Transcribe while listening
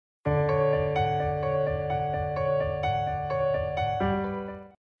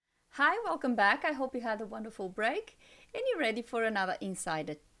Hi, welcome back. I hope you had a wonderful break and you're ready for another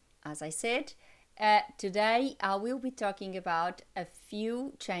Insider. As I said, today I will be talking about a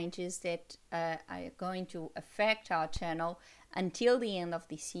few changes that are going to affect our channel until the end of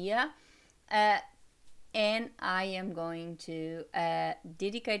this year. And I am going to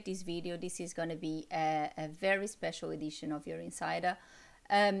dedicate this video. This is going to be a very special edition of your Insider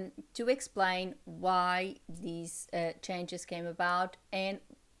to explain why these changes came about and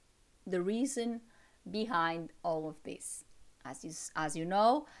the reason behind all of this. As you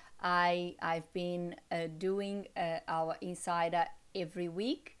know, I've been doing our Insider every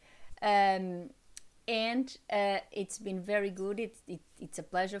week, and it's been very good. It's a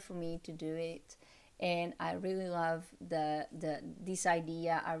pleasure for me to do it, and I really love this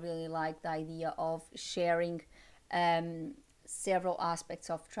idea. I really like the idea of sharing several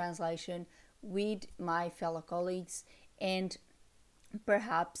aspects of translation with my fellow colleagues and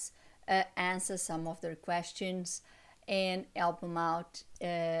perhaps answer some of their questions and help them out,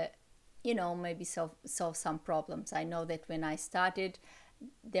 maybe solve some problems. I know that when I started,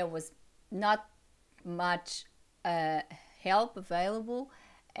 there was not much help available,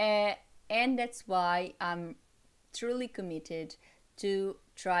 and that's why I'm truly committed to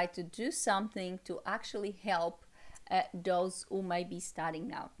try to do something to actually help those who may be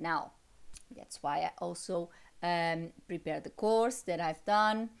starting now. That's why I also prepare the course that I've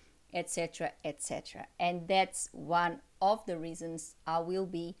done, etc., etc. And that's one of the reasons I will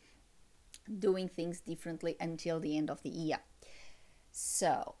be doing things differently until the end of the year.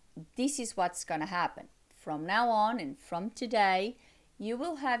 So this is what's gonna happen from now on, and from today you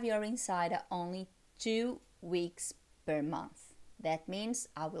will have your Insider only 2 weeks per month. That means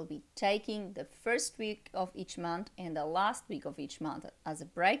I will be taking the first week of each month and the last week of each month as a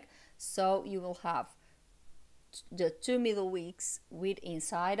break, so you will have the 2 middle weeks with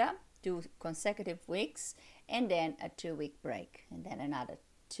Insider, 2 consecutive weeks, and then a 2-week break, and then another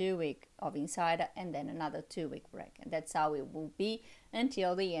 2 week of Insider, and then another 2-week break. And that's how it will be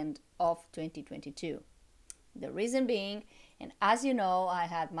until the end of 2022. The reason being, and as you know, I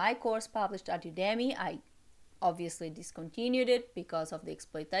had my course published at Udemy. I obviously discontinued it because of the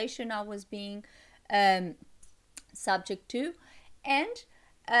exploitation I was being subject to,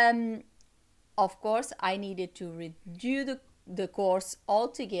 and of course I needed to redo the course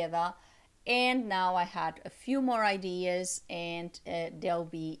altogether, and now I had a few more ideas, and there'll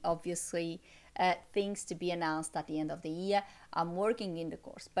be obviously things to be announced at the end of the year. I'm working in the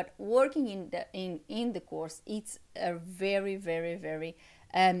course, but working in the course, it's a very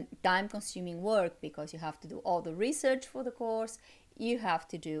time-consuming work, because you have to do all the research for the course, you have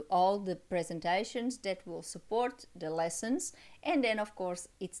to do all the presentations that will support the lessons, and then of course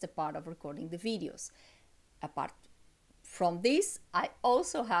it's the part of recording the videos. Apart from this, I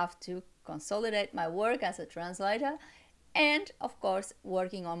also have to consolidate my work as a translator, and of course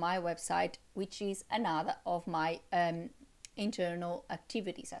working on my website, which is another of my internal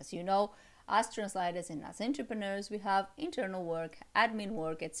activities. As you know, as translators and as entrepreneurs, we have internal work, admin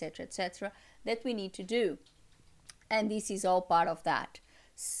work, etc., etc., that we need to do, and this is all part of that.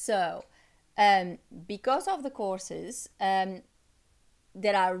 So because of the courses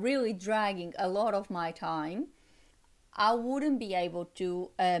that are really dragging a lot of my time, I wouldn't be able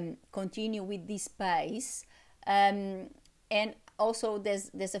to continue with this pace, and also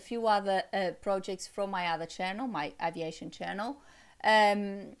there's a few other projects from my other channel, my aviation channel,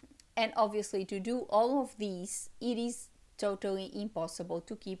 and obviously to do all of these, it is totally impossible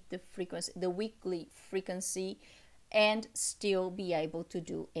to keep the frequency, the weekly frequency, and still be able to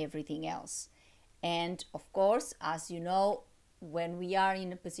do everything else. And of course, as you know, when we are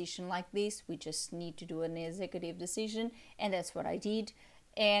in a position like this, we just need to do an executive decision, and that's what I did.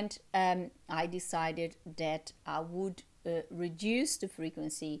 And I decided that I would reduce the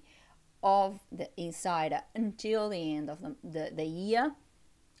frequency of the Insider until the end of the year,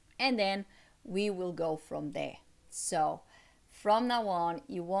 and then we will go from there. So from now on,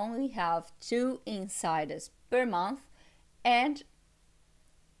 you only have 2 Insiders per month, and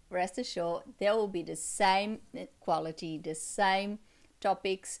rest assured there will be the same quality, the same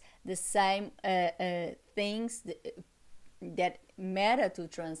topics, the same things that matter to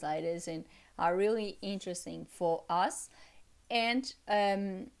translators and are really interesting for us, and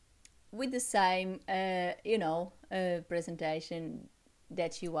with the same presentation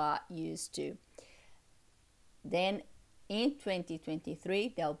that you are used to. Then in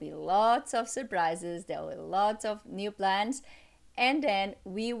 2023 there'll be lots of surprises, there will be lots of new plans, and then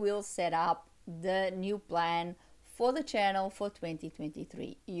we will set up the new plan for the channel for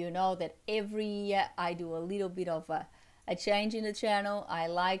 2023. You know that every year I do a little bit of a a change in the channel. I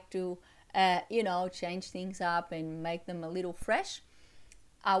like to, change things up and make them a little fresh.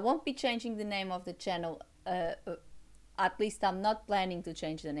 I won't be changing the name of the channel. At least I'm not planning to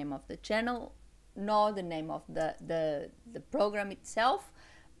change the name of the channel, nor the name of the program itself,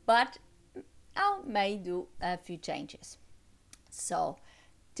 but I may do a few changes. So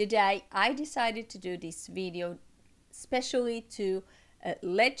today I decided to do this video especially to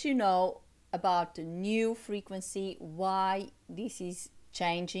let you know about the new frequency, why this is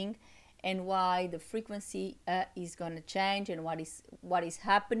changing and why the frequency is going to change and what is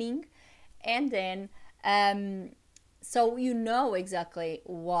happening, and then so you know exactly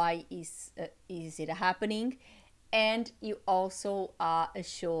why is it happening, and you also are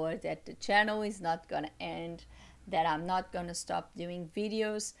assured that the channel is not going to end, that I'm not going to stop doing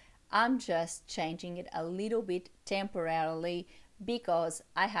videos. I'm just changing it a little bit temporarily because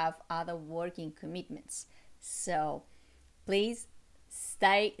I have other working commitments. So please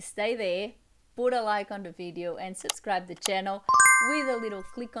stay there, put a like on the video and subscribe the channel with a little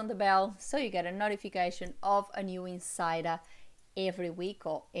click on the bell so you get a notification of a new insider every week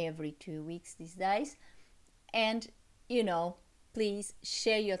or every 2 weeks these days. And please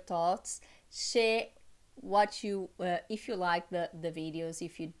share your thoughts, share what you if you like the videos,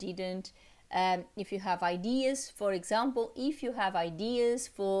 if you didn't, if you have ideas. For example, if you have ideas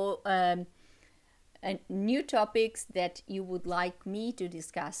for new topics that you would like me to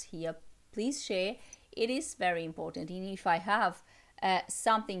discuss here, please share. It is very important, and if I have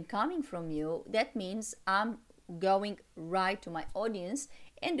something coming from you, that means I'm going right to my audience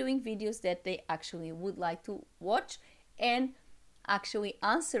and doing videos that they actually would like to watch, and actually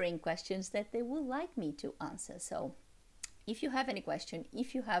answering questions that they would like me to answer. So if you have any question,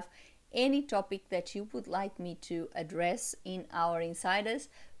 if you have any topic that you would like me to address in our insiders,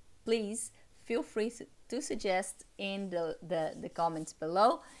 please feel free to suggest in the comments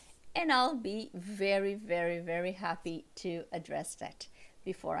below, and I'll be very, very, very happy to address that.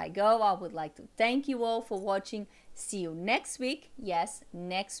 Before I go, I would like to thank you all for watching. See you next week. Yes,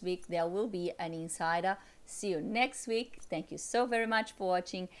 next week there will be an insider. See you next week. Thank you so very much for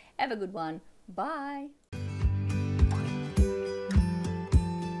watching. Have a good one. Bye.